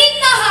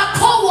 Peninnah, her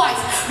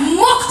co-wife,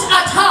 mocked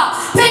at her.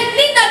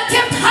 Peninnah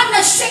kept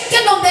Hannah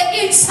shaken on the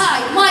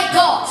inside. My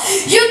God.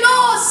 You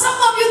know, some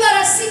of you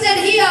that are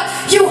seated here,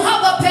 you have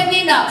a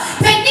Peninnah.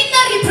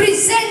 Peninnah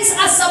represents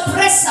a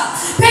suppressor.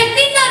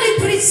 Peninnah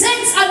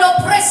represents an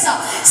oppressor.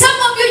 Some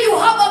of you, you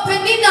have a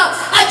Peninnah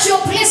at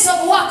your place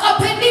of work,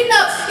 a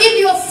Peninnah in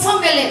your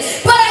family.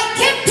 But I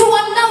came to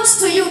announce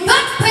to you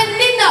that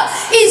Peninnah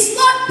is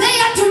not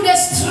there to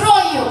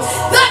destroy you.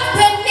 That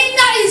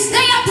Peninnah is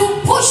there to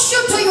push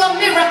you to your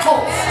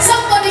miracle.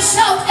 Somebody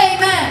shout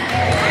amen.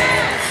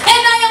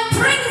 And I am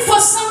praying for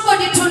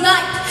somebody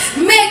tonight.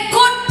 May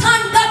God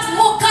turn that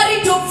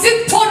mockery to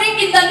victory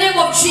in the name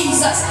of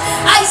Jesus.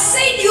 I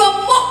said your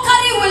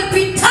mockery will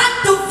be turned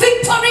to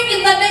victory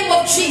in the name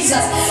of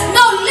Jesus.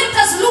 Now let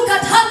us look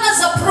at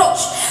Hannah's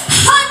approach.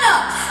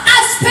 Hannah,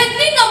 as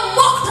Peninnah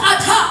mocked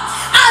at her,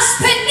 as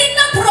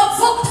Peninnah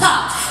provoked her,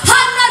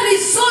 Hannah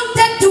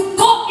resorted to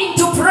go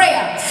into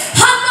prayer.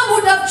 Hannah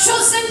would have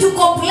chosen to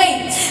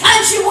complain, and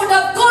she would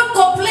have gone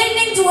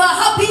complaining to her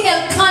hubby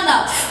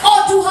Elkanah or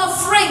to her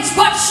friends,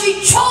 but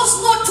she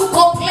chose not to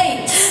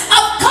complain.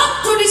 I've come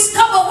to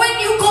discover when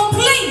you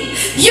complain,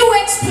 you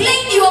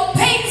explain your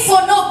pain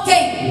for no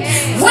gain.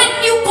 When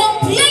you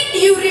complain,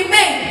 you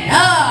remain.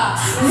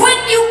 When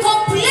you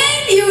complain,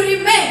 you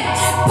remain.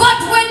 But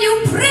when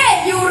you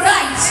pray, you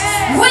rise.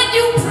 When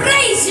you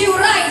praise, you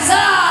rise.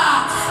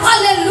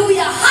 Hallelujah.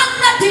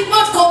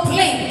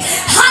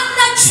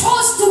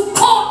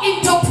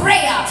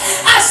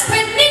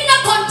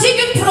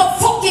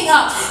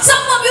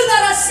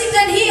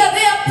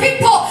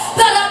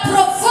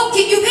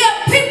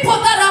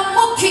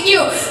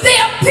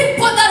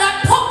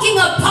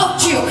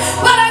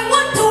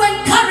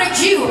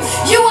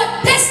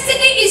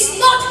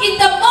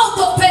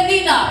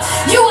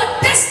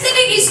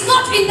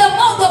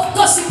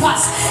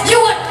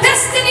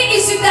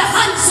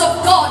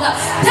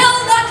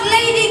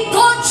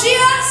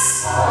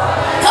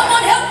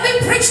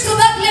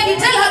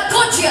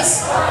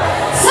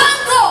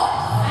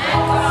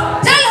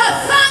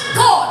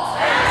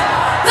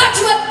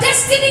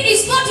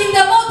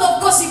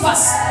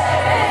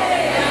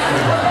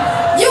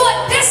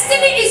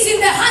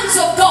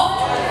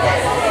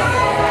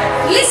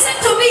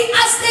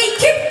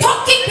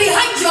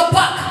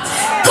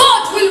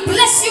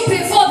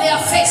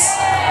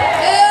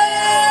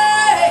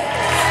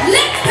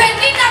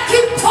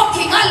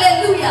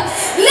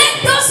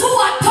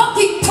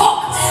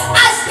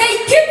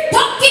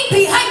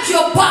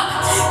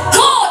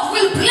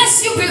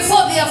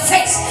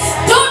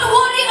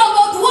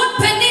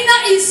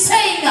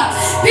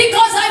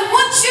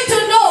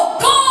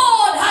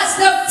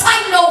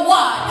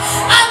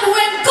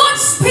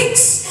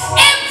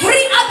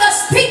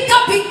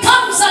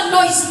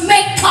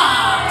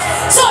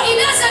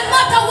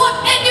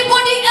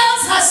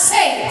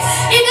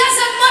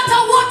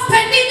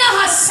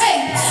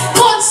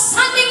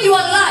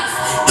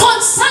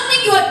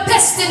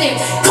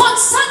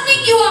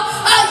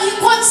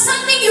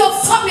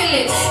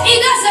 family. It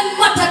doesn't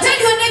matter. Tell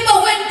your neighbor,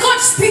 when God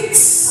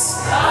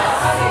speaks,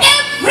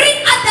 every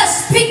other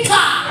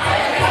speaker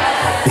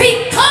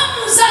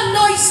becomes a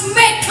noise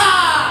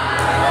maker.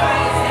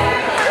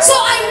 So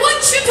I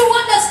want you to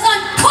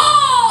understand,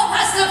 God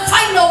has the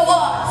final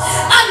word.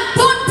 And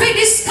don't be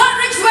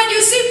discouraged when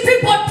you see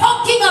people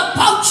talking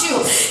about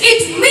you.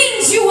 It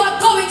means you are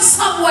going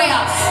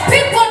somewhere.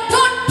 People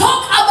don't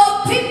talk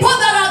about people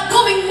that are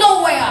going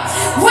nowhere.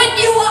 When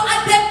you are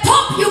at the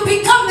top, you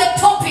become the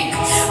topic.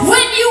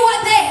 When you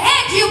are the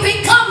head, you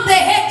become the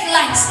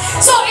headlines.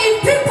 So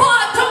if people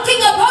are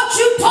talking about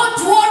you, don't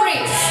worry.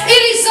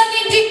 It is an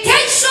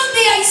indication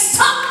there is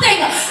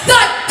something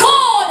that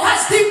God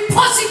has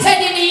deposited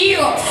in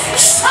you.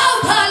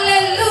 Shout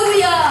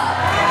hallelujah.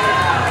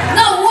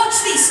 Now watch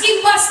this.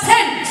 In verse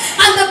 10,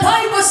 and the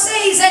Bible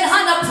says, and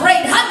Hannah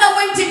prayed. Hannah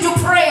went into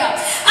prayer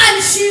and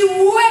she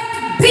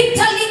wept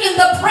bitterly in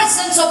the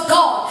presence of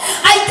God.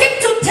 I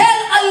came to tell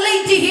a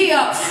lady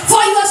here,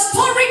 for your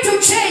story to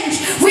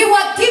change, we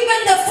were given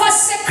the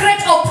first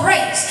secret of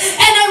praise.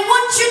 And I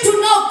want you to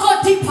know, go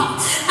deeper.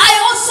 I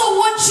also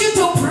want you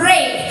to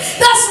pray.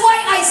 That's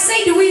why I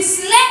said we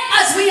slept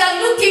as we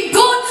are looking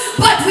good,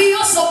 but we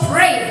also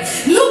pray.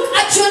 Look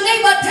at your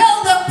neighbor,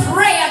 tell them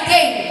pray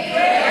again.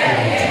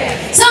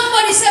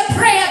 Somebody say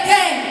pray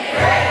again.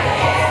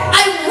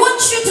 I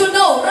want you to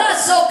know,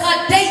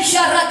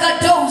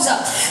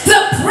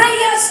 the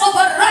prayers of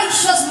a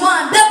righteous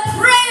man, the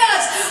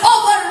prayers of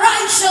a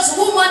righteous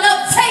woman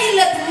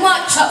availeth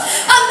much.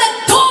 And the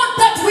God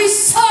that we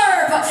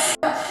serve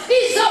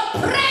is a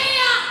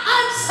prayer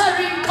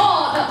answering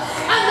God.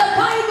 And the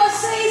Bible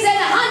says that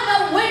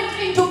Hannah went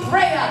into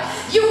prayer.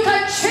 You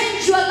can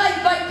change your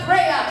life by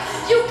prayer.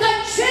 You can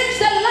change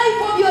the life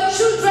of your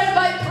children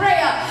by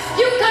prayer.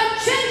 You can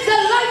change the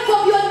life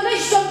of your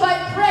nation by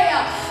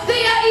prayer.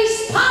 There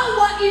is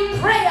power in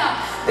prayer,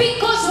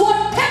 because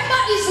whatever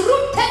is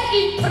rooted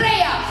in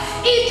prayer,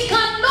 it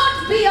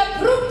cannot be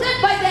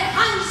uprooted by the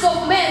hands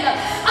of men.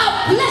 A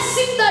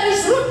blessing that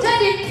is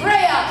rooted in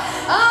prayer,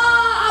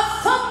 a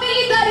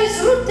family that is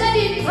rooted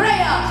in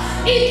prayer,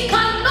 it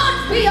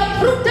cannot be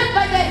uprooted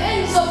by the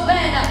hands of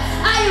men.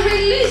 I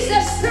release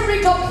the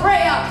spirit of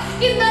prayer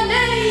in the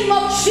name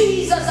of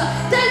Jesus.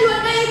 Tell your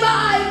neighbor,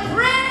 I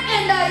pray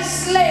and I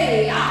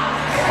slay.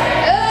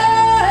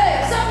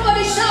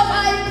 Somebody shout,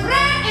 I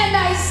pray and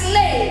I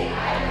slay.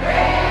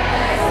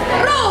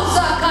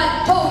 Rosa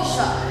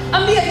Katosha.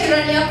 Ambia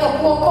jirani yako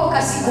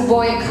kuokoka si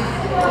kuboeka.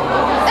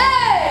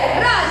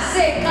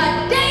 Raze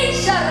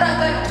Kadesha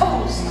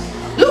Ragatos.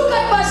 Look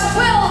at verse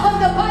 12 when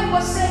the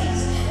Bible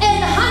says,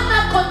 and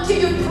Hannah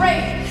continued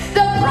praying.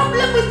 The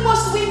problem with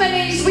most women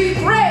is we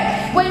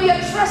pray when we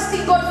are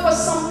trusting God for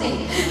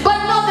something. But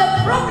now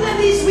the problem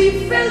is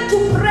we fail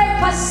to pray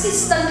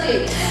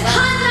persistently.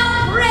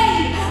 Hannah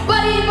prayed,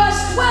 but in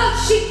verse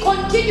 12 she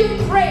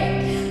continued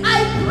praying.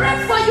 I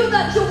pray for you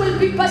that you will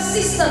be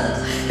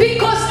persistent,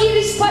 because it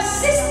is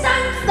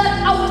persistence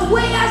that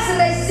outweighs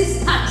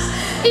resistance.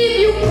 If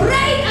you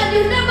prayed and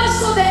you never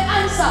saw the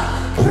answer,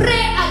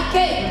 pray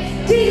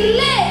again.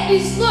 Delay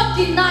is not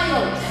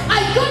denial.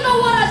 I don't know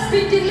what has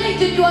been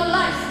delayed in your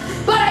life,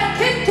 but I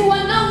came to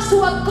announce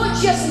to a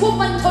gorgeous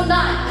woman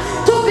tonight,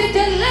 to be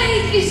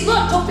delayed is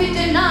not to be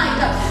denied.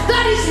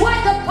 That is why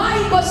the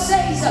Bible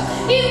says,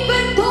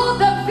 even though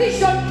the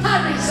vision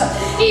carries,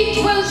 it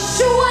will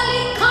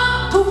surely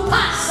come to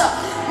pass.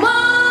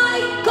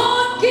 My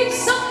God, give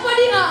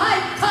somebody a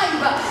high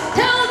five.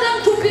 Tell them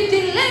to be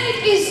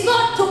delayed is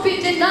not to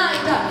be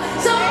denied.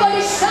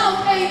 Somebody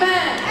shout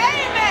amen.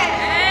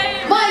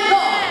 Amen. My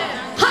God.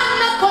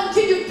 Hannah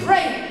continued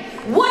praying.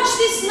 Watch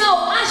this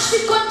now. As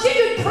she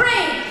continued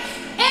praying,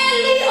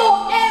 Eli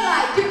or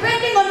Eli,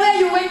 depending on where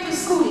you went to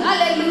school,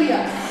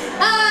 hallelujah,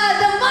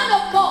 the man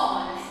of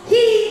God,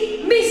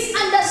 he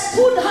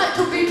misunderstood her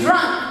to be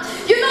drunk.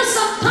 You know,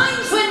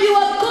 sometimes when you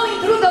are going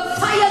through the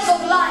fires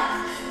of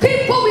life,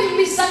 people will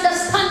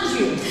misunderstand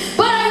you.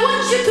 But I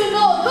want you to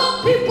know,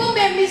 though people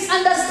may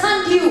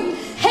misunderstand you,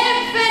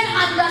 heaven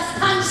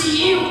understands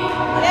you.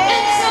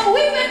 And some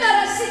women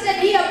that are seated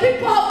here,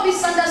 people have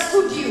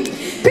misunderstood you.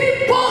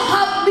 People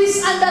have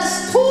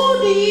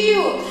misunderstood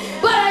you.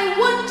 But I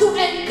want to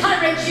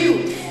encourage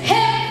you.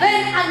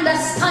 Heaven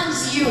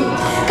understands you.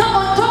 Come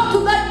on, talk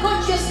to that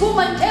gorgeous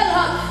woman. Tell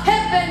her,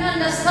 heaven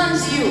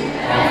understands you.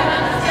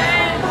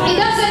 It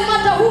doesn't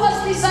matter who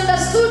has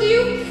misunderstood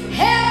you.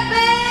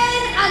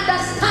 Heaven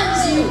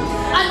understands you.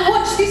 And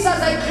watch this as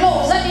I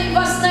close. And in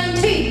verse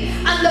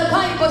 19, and the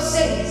Bible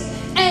says,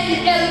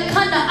 and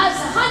Elkanah,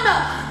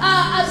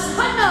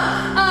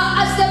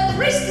 as the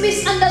priest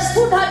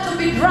misunderstood her to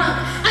be drunk,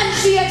 and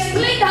she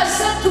explained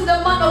herself to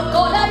the man of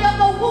God, I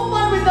am a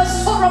woman with a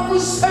sorrowful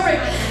spirit.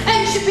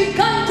 And she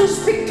began to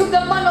speak to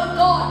the man of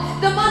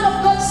God. The man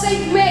of God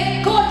said,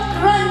 may God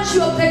grant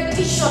your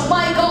petition,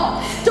 my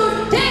God.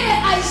 Today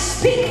I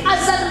speak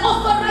as an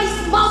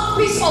authorized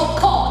mouthpiece of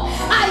God.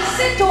 I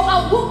said to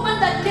a woman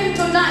that came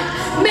tonight,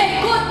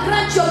 may God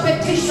grant your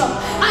petition.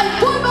 I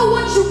don't know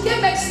what you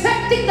came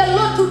expecting the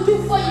Lord to do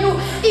for you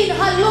in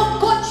her long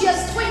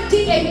gorgeous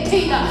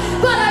 2018,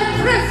 but I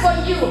pray for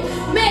you.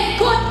 May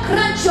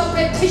grant your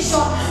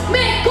petition.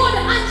 May God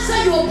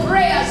answer your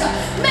prayers.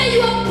 May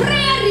your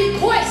prayer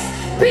request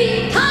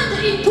be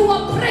turned into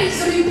a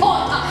praise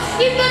report.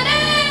 In the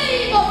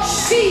name of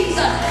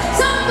Jesus.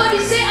 Somebody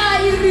say,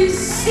 I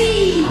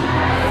receive.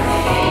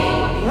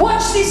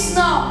 Watch this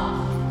now.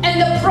 And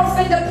the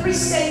prophet, the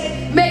priest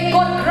said, may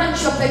God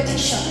grant your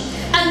petition.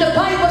 And the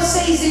Bible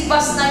says in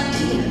verse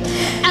 19,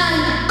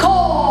 and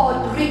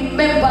God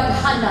remembered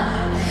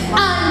Hannah.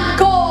 And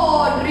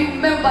God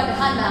remembered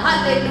Hannah.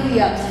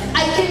 Hallelujah.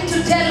 I came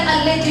to tell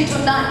a lady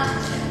tonight,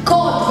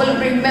 God will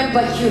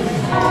remember you.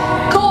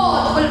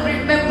 God will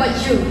remember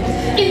you.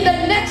 In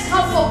the next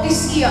half of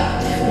this year,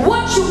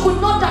 what you could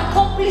not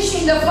accomplish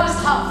in the first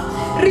half,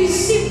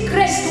 receive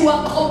grace to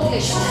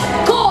accomplish.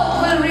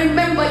 God will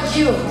remember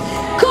you.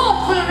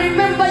 God will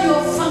remember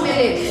your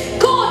family.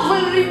 God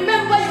will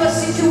remember your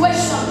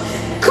situation.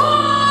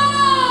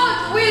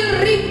 God will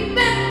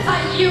remember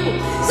you.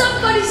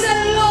 Somebody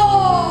say,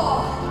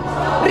 Lord,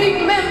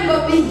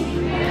 remember me.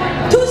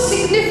 Two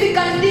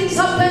significant things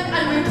happened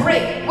and we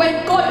pray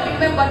when God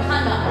remembered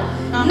Hannah.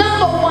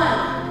 Number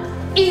one,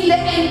 in the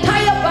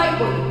entire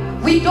Bible,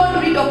 we don't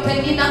read of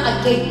Penina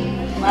again.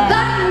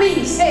 That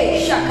means,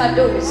 hey,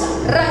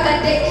 Shakadoza,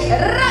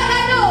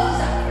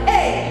 Ragadoza,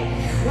 hey.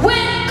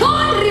 When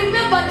God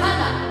remembered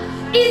Hannah,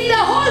 in the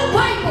whole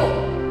Bible,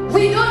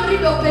 we don't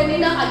read of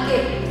Penina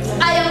again.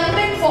 I am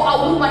praying for a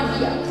woman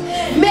here.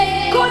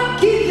 May God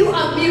give you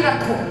a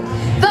miracle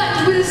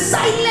that will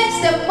silence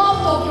the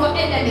mouth of your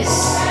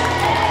enemies.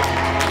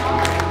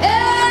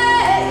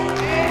 Hey,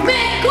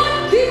 may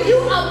God give you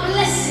a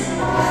blessing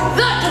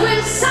that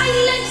will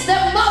silence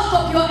the mouth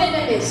of your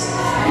enemies.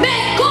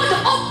 May God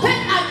open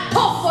a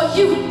door for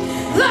you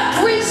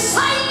that will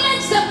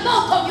silence the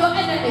mouth of your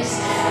enemies.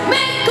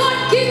 May God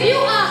give you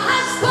a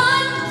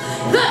husband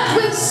that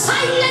will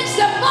silence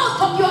the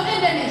mouth of your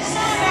enemies.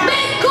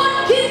 May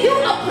God give you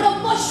a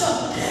promotion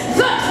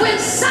that will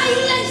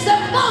silence the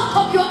mouth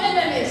of your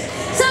enemies.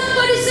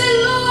 Somebody say,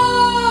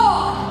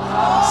 Lord,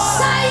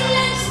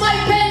 silence my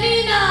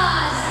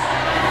peninas.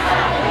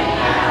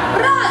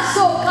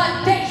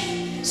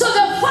 So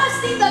the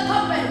first thing that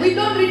happened, we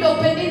don't read of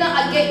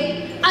Penina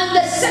again. And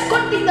the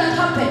second thing that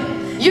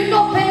happened, you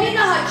know,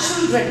 Penina had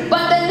children,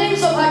 but the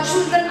names of her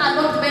children are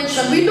not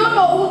mentioned. We don't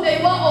know who they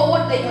were or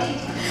what they did.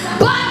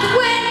 But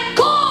when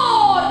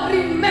God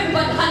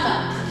remembered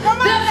Hannah,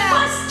 the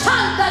first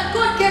child that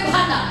God gave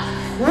Hannah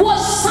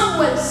was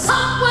Samuel.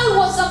 Samuel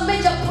was a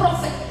major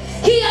prophet.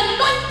 He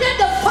anointed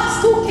the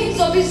first two kings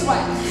of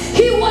Israel.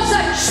 He was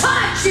a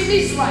judge in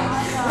Israel.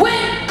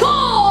 When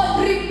God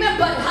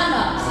remembered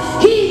Hannah,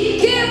 He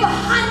gave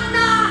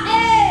Hannah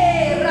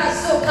a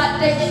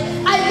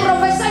Razokadesh. I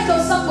prophesy to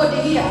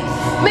somebody here.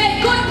 May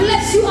God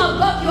bless you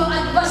above your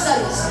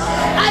adversaries.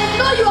 I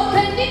know your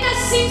Penina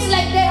seems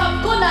like they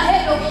have gone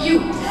ahead of you,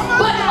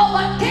 but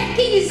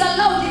overtaking is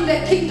allowed in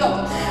the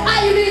kingdom.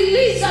 I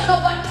release an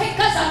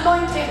overtaker's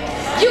anointing.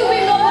 You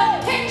will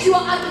overtake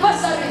your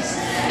adversaries.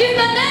 In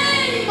the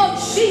name of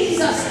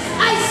Jesus,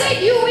 I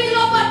said you will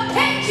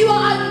overtake your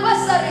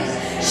adversaries.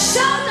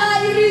 Shout,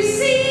 I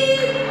receive.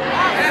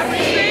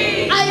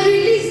 I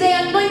release the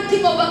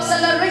anointing of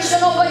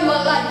acceleration over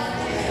your life.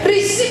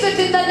 Receive it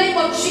in the name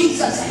of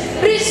Jesus.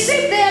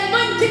 Receive the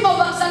anointing of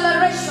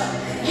acceleration.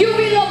 You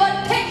will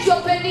overtake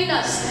your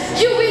peninas.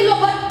 You will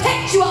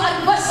overtake your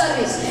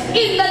adversaries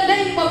in the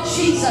name of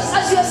Jesus.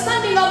 As you are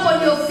standing up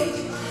on your feet,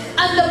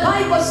 and the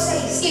Bible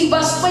says in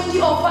verse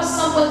 20 of 1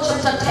 Samuel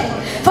chapter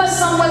 10, 1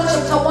 Samuel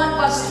chapter 1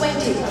 verse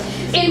 20,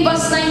 in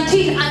verse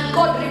 19, and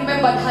God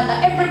remembered Hannah.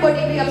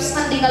 Everybody be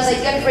upstanding as I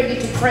get ready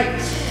to pray.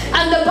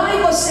 And the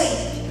Bible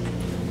says,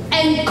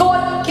 and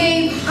God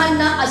gave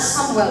Hannah a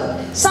Samuel.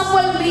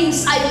 Samuel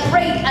means I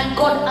prayed and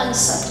God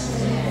answered.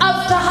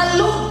 After her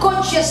long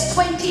conscious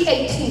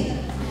 2018,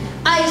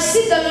 I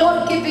see the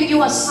Lord giving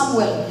you a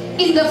Samuel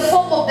in the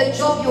form of the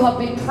job you have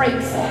been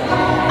praying for.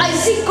 I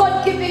see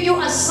God giving you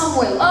a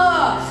Samuel.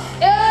 I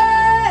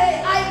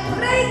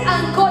prayed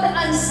and God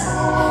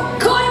answered.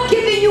 God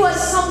giving you a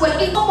Samuel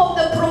in the form of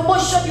the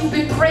promotion you've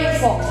been praying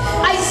for.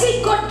 I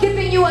see God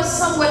giving you a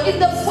Samuel in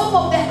the form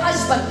of the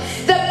husband,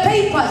 the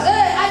papers.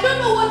 I don't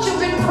know what you've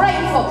been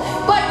praying for,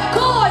 but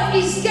God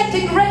is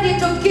getting ready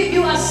to give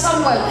you a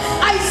Samuel.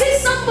 I see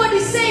somebody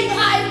say